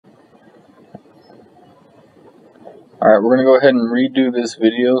Alright, we're going to go ahead and redo this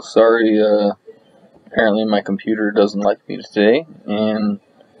video. Sorry, apparently my computer doesn't like me today, and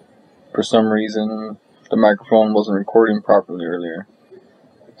for some reason the microphone wasn't recording properly earlier.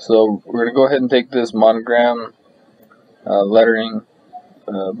 So we're going to go ahead and take this monogram lettering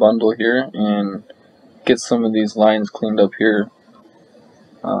bundle here and get some of these lines cleaned up here.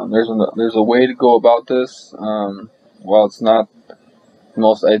 There's a way to go about this. While it's not the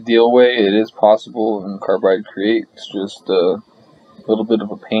most ideal way, it is possible in Carbide Create. It's just a little bit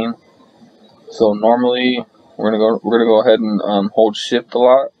of a pain. So normally we're gonna go ahead and hold Shift a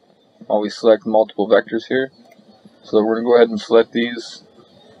lot while we select multiple vectors here. So we're gonna go ahead and select these.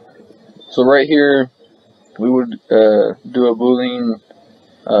 So right here we would do a Boolean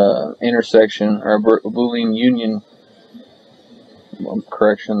intersection, or a Boolean union.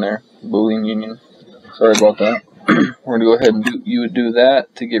 Correction there, Boolean union. Sorry about that. We're gonna go ahead and you would do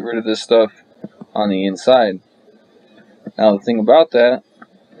that to get rid of this stuff on the inside. Now the thing about that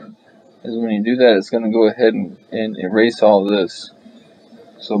is when you do that, it's gonna go ahead and erase all of this.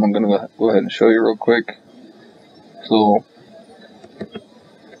 So I'm gonna go ahead and show you real quick. So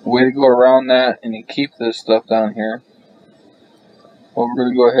the way to go around that and you keep this stuff down here, what we're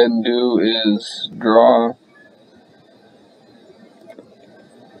gonna go ahead and do is draw.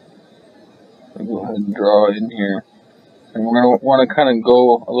 Go ahead and draw it in here, and we're going to want to kind of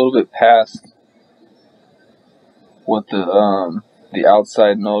go a little bit past what the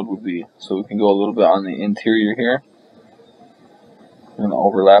outside node would be, so we can go a little bit on the interior here. I'm going to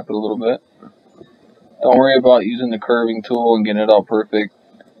overlap it a little bit. Don't worry about using the curving tool and getting it all perfect.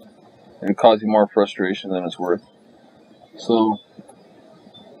 It'll cause you more frustration than it's worth. So,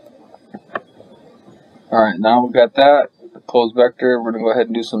 alright, now we've got that. Close vector. We're going to go ahead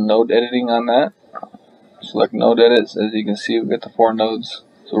and do some node editing on that. Select node edits. As you can see, we've got the 4 nodes,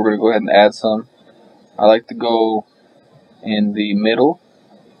 so we're going to go ahead and add some. I like to go in the middle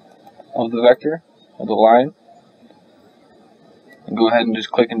of the vector, of the line, and go ahead and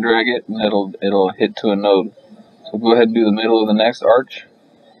just click and drag it, and it'll hit to a node. So go ahead and do the middle of the next arch.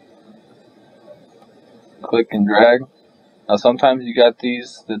 Click and drag. Now sometimes you got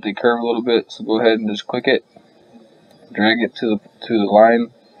these that they curve a little bit, so go ahead and just click it, drag it to the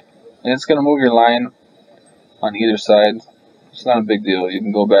line, and it's going to move your line on either side. It's not a big deal. You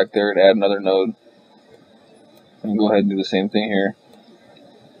can go back there and add another node, and go ahead and do the same thing here.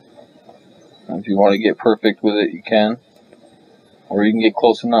 And if you want to get perfect with it, you can, or you can get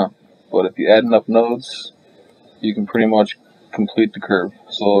close enough. But if you add enough nodes, you can pretty much complete the curve.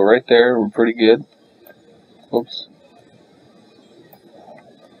 So right there, we're pretty good. Oops.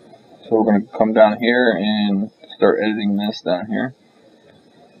 So we're going to come down here and start editing this down here.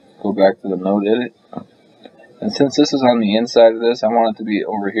 Go back to the node edit. And since this is on the inside of this, I want it to be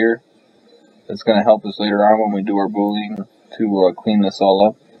over here. It's going to help us later on when we do our Boolean to clean this all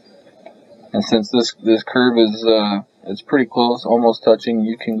up. And since this curve is it's pretty close, almost touching,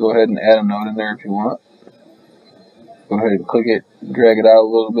 you can go ahead and add a node in there if you want. Go ahead and click it, drag it out a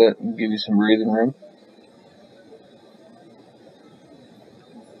little bit, and give you some breathing room.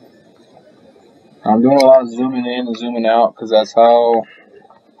 I'm doing a lot of zooming in and zooming out because that's how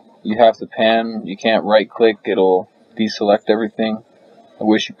you have to pan. You can't right click, it'll deselect everything. I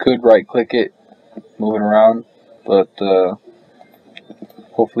wish you could right click it, move it around, but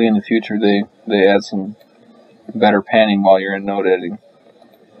hopefully in the future they add some better panning while you're in node editing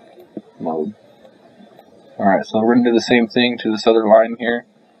mode. Alright, so we're going to do the same thing to this other line here.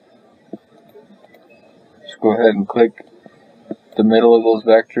 Just go ahead and click the middle of those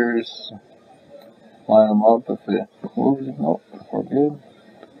vectors, line them up. If it moves, nope, we're good.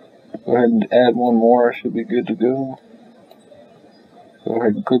 Go ahead and add one more, should be good to go. Go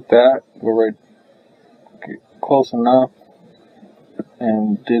ahead and click that, go right close enough,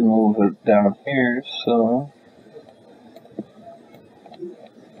 and did move it down here, so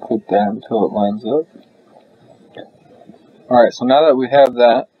click that until it lines up. Alright, so now that we have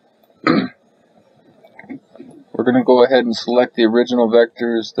that, we're going to go ahead and select the original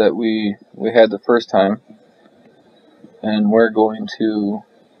vectors that we had the first time, and we're going to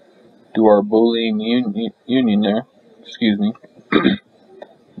do our Boolean union there, excuse me,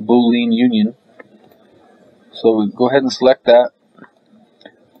 Boolean union. So we go ahead and select that,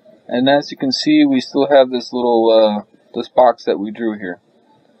 and as you can see, we still have this little this box that we drew here.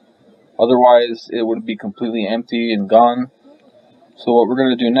 Otherwise, it would be completely empty and gone. So what we're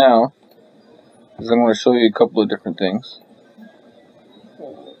going to do now is I'm going to show you a couple of different things.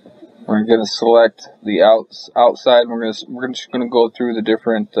 We're going to select the outside. We're just going to go through the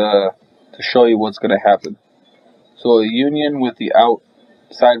different to show you what's going to happen. So a union with the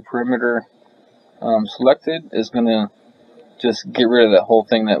outside perimeter selected is going to just get rid of that whole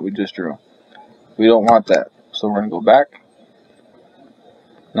thing that we just drew. We don't want that. So we're going to go back.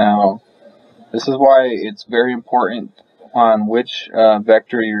 Now, this is why it's very important on which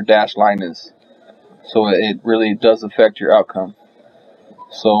vector your dashed line is. So it really does affect your outcome.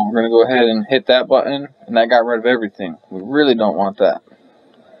 So we're going to go ahead and hit that button, and that got rid of everything. We really don't want that.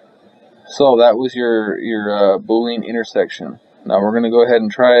 So that was your Boolean intersection. Now we're going to go ahead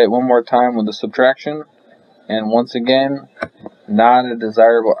and try it one more time with the subtraction. And once again, not a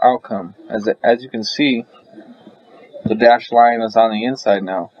desirable outcome. As you can see, the dashed line is on the inside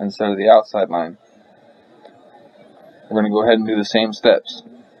now instead of the outside line. We're going to go ahead and do the same steps.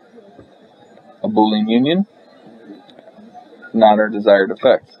 A Boolean union, not our desired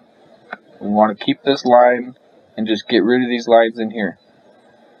effect. We want to keep this line and just get rid of these lines in here.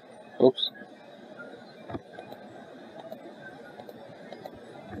 Oops.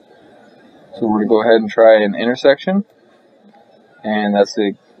 So we're going to go ahead and try an intersection, and that's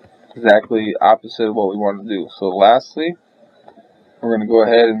exactly opposite of what we want to do. So lastly, we're going to go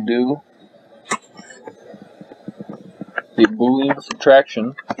ahead and do the Boolean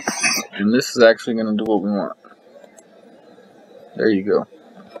subtraction, and this is actually going to do what we want. There you go.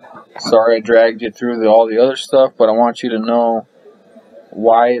 Sorry I dragged you through all the other stuff, but I want you to know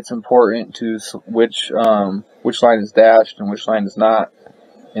why it's important to which line is dashed and which line is not,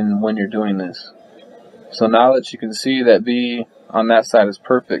 and when you're doing this. So now that you can see that B on that side is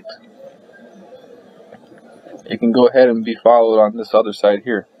perfect, it can go ahead and be followed on this other side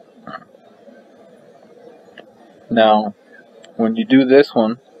here. Now, when you do this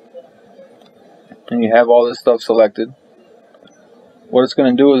one, and you have all this stuff selected, what it's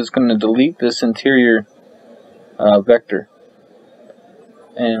going to do is it's going to delete this interior vector.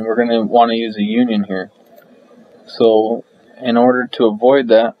 And we're going to want to use a union here. So, in order to avoid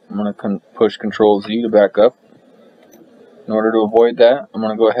that, I'm going to push Control Z to back up. In order to avoid that, I'm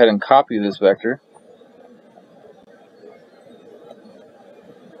going to go ahead and copy this vector.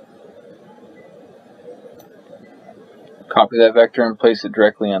 Copy that vector and place it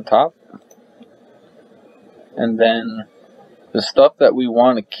directly on top. And then the stuff that we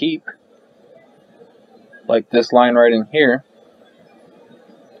want to keep, like this line right in here,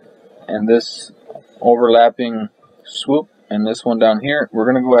 and this overlapping swoop, and this one down here, we're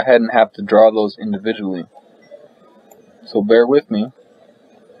going to go ahead and have to draw those individually. So bear with me.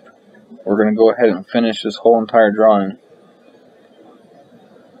 We're going to go ahead and finish this whole entire drawing.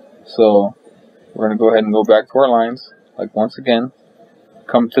 So we're going to go ahead and go back to our lines, like once again,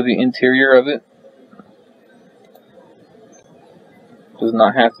 come to the interior of it. Does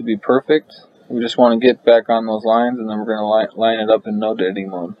not have to be perfect. We just want to get back on those lines, and then we're going to line it up in node editing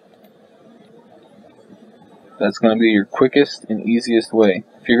mode. That's going to be your quickest and easiest way.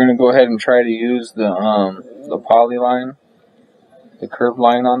 If you're going to go ahead and try to use the polyline, the curved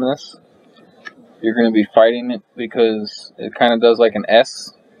line on this, you're going to be fighting it because it kind of does like an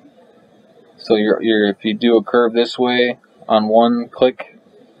S. So if you do a curve this way on one click,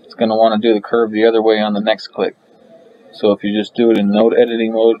 it's going to want to do the curve the other way on the next click. So if you just do it in node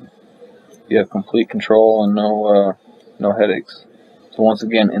editing mode, you have complete control and no headaches. So once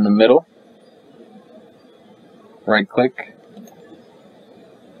again, in the middle, right click,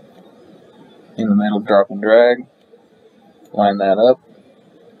 in the middle, drop and drag, line that up.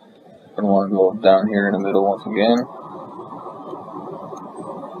 We're going to want to go down here in the middle once again.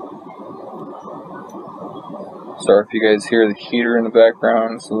 Sorry if you guys hear the heater in the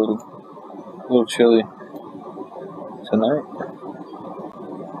background, it's a little chilly tonight.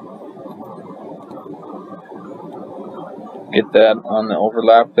 Get that on the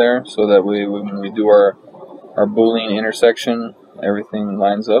overlap there, so that way when we do our Boolean intersection, everything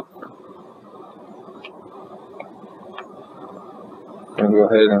lines up. I'm going to go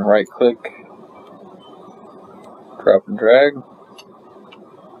ahead and right click, drop and drag,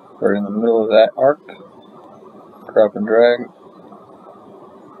 right in the middle of that arc, drop and drag,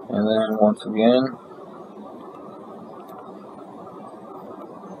 and then once again.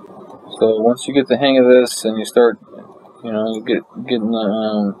 So once you get the hang of this and you start, you get in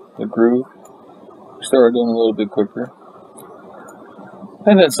the groove, you start doing a little bit quicker.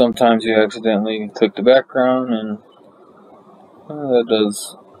 And then sometimes you accidentally click the background, and that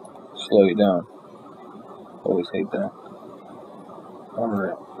does slow you down. Always hate that.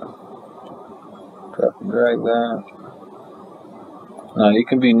 Alright. Drop and drag that. Now you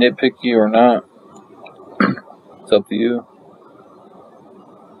can be nitpicky or not. It's up to you.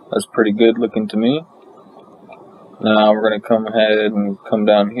 That's pretty good looking to me. Now we're going to come ahead and come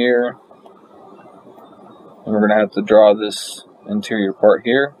down here, and we're going to have to draw this interior part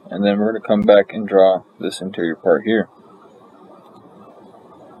here, and then we're going to come back and draw this interior part here.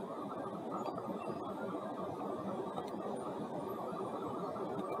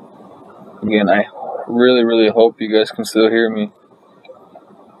 Again, I really hope you guys can still hear me.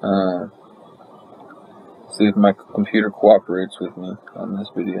 See if my computer cooperates with me on this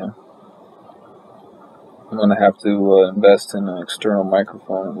video. I'm going to have to invest in an external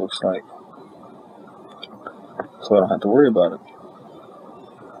microphone, it looks like, so I don't have to worry about it.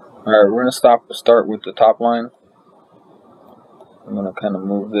 Alright, we're going to start with the top line. I'm going to kind of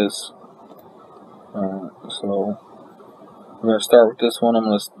move this. So we're going to start with this one. I'm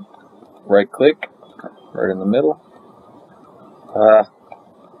going to right click right in the middle.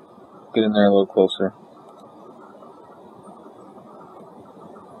 Get in there a little closer.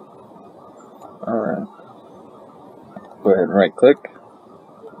 Alright. Go ahead and right click.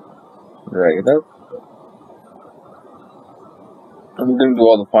 Drag it up. I'm going to do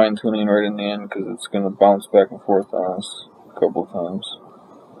all the fine tuning right in the end because it's going to bounce back and forth on us a couple times.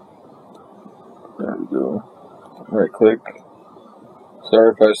 There we go. Right click.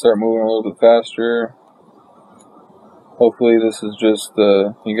 Sorry if I start moving a little bit faster. Hopefully this is just,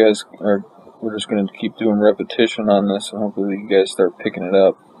 you guys are, we're just going to keep doing repetition on this, and hopefully you guys start picking it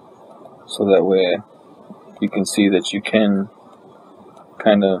up. So that way you can see that you can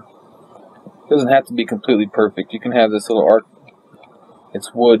kind of, it doesn't have to be completely perfect. You can have this little arc.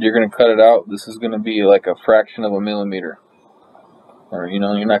 It's wood, you're going to cut it out. This is going to be like a fraction of a millimeter. Or, you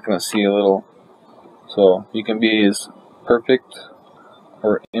know, you're not going to see a little. So you can be as perfect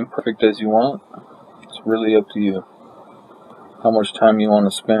or imperfect as you want. It's really up to you how much time you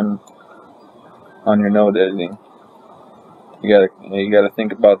want to spend on your node editing. You gotta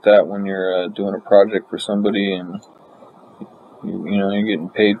think about that when you're doing a project for somebody, and you know you're getting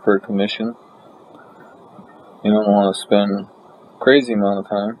paid for a commission. You don't want to spend a crazy amount of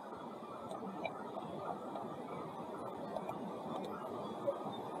time.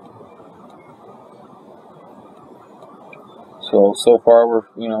 So far we're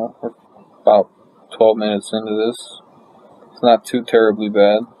about 12 minutes into this. It's not too terribly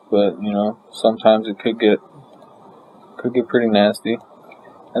bad, but you know sometimes it could get pretty nasty.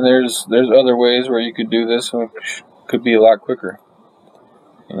 And there's other ways where you could do this, which could be a lot quicker.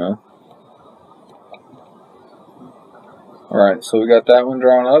 You know. Alright, so we got that one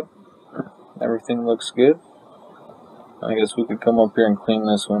drawn up. Everything looks good. I guess we could come up here and clean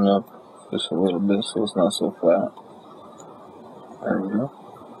this one up just a little bit so it's not so flat. There we go.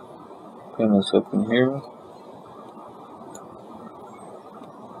 Clean this up in here.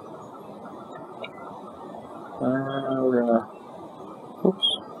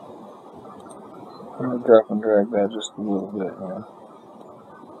 We're gonna drop and drag that just a little bit.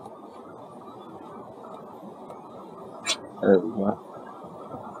 There we go.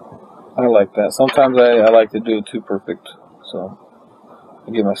 I like that. Sometimes I like to do it too perfect, so I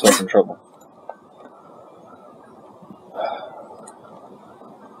get myself in trouble.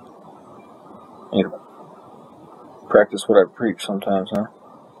 I need to practice what I preach sometimes, huh?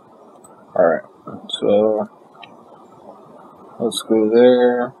 Alright, so let's go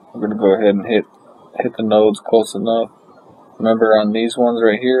there. We're going to go ahead and hit the nodes close enough. Remember on these ones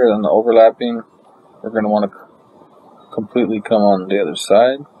right here, on the overlapping, we're going to want to completely come on the other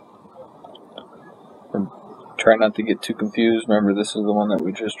side. Try not to get too confused. Remember, this is the one that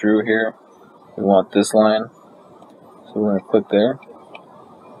we just drew here. We want this line. So we're going to click there.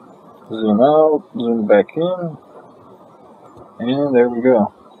 Zoom out, zoom back in. And there we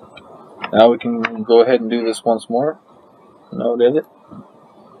go. Now we can go ahead and do this once more. Node edit.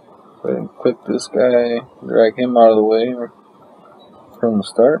 Go ahead and click this guy, drag him out of the way from the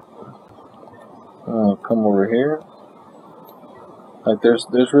start. Come over here. Like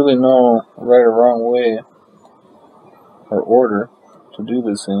there's really no right or wrong way or order to do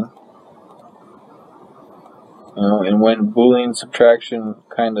this in. You know, and when Boolean subtraction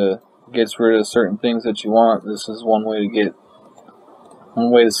kind of gets rid of certain things that you want, this is one way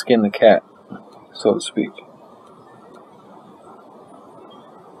to skin the cat, so to speak.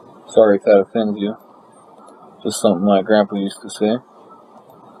 Sorry if that offends you. Just something my grandpa used to say.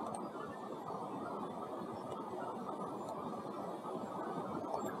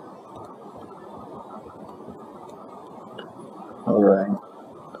 Alright.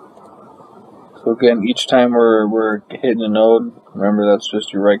 So again, each time we're hitting a node, remember that's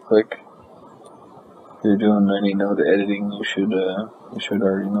just your right click. If you're doing any node editing, you should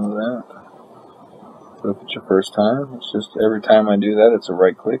already know that. So if it's your first time, it's just every time I do that, it's a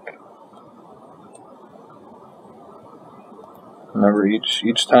right click. Remember,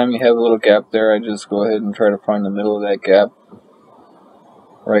 each time you have a little gap there, I just go ahead and try to find the middle of that gap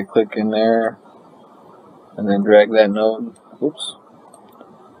right click in there, and then drag that node. Oops.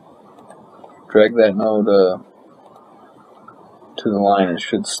 Drag that node to the line. It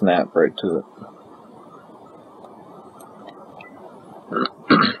should snap right to it.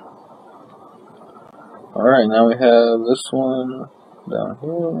 Alright, now we have this one down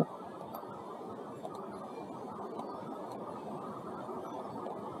here.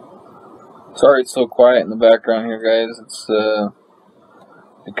 Sorry it's so quiet in the background here, guys. It's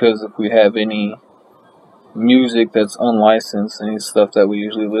because if we have any music that's unlicensed, any stuff that we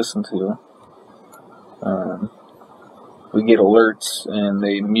usually listen to, we get alerts and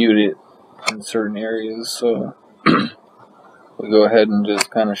they mute it in certain areas, so we go ahead and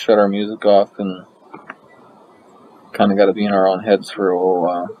just kind of shut our music off and kind of got to be in our own heads for a little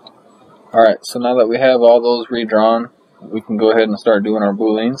while. Alright, so now that we have all those redrawn, we can go ahead and start doing our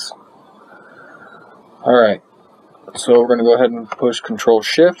booleans. Alright, so we're going to go ahead and push Control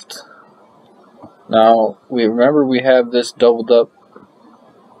Shift. Now, we remember we have this doubled up.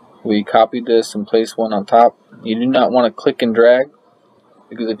 We copied this and placed one on top. You do not want to click and drag,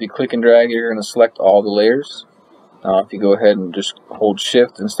 because if you click and drag, you're going to select all the layers. Now, if you go ahead and just hold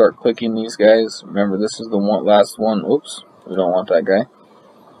Shift and start clicking these guys, remember this is the last one. Oops, we don't want that guy.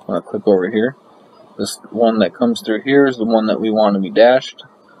 I'm going to click over here. This one that comes through here is the one that we want to be dashed.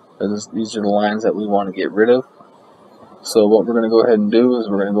 These are the lines that we want to get rid of. So what we're going to go ahead and do is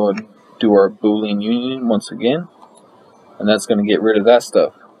we're going to go ahead and do our Boolean union once again, and that's going to get rid of that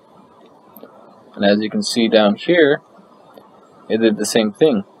stuff. And as you can see down here, it did the same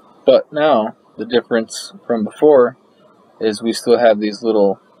thing. But now the difference from before is we still have these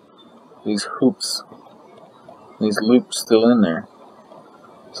hoops, these loops still in there.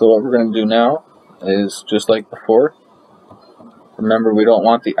 So what we're going to do now is just like before. Remember, we don't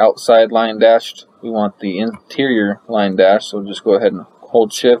want the outside line dashed, we want the interior line dashed, so just go ahead and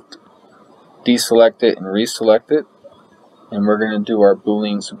hold Shift, deselect it, and reselect it. And we're going to do our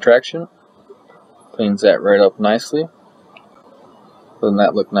Boolean Subtraction. Cleans that right up nicely. Doesn't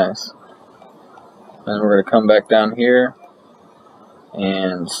that look nice? Then we're going to come back down here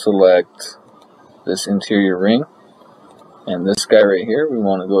and select this interior ring. And this guy right here, we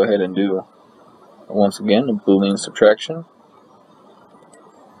want to go ahead and do, once again, a Boolean Subtraction.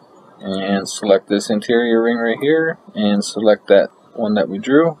 And select this interior ring right here, and select that one that we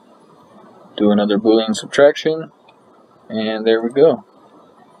drew. Do another Boolean Subtraction, and there we go.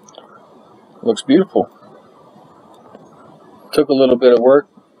 Looks beautiful. Took a little bit of work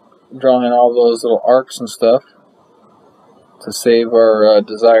drawing all those little arcs and stuff to save our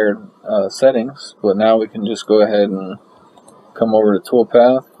desired settings, but now we can just go ahead and come over to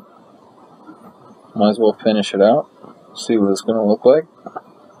Toolpath. Might as well finish it out, see what it's going to look like.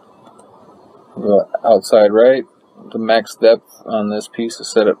 Go outside right. The max depth on this piece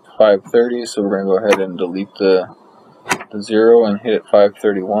is set at 530, so we're going to go ahead and delete the 0 and hit it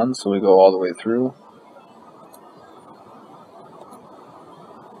 531, so we go all the way through.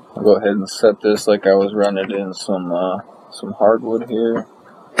 I'll go ahead and set this like I was running in some hardwood here.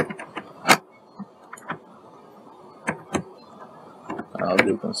 I'll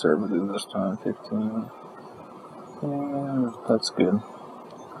do conservative this time, 15. Yeah, that's good.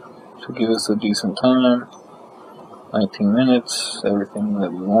 Should give us a decent time. 19 minutes. Everything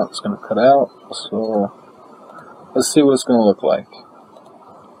that we want is going to cut out. So let's see what it's going to look like.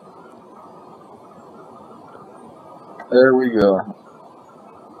 There we go.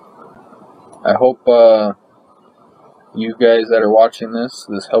 I hope you guys that are watching this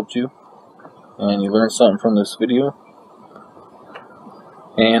helped you and you learned something from this video.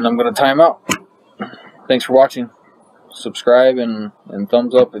 And I'm going to time out. Thanks for watching. Subscribe and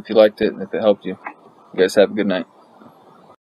thumbs up if you liked it and if it helped you. You guys have a good night.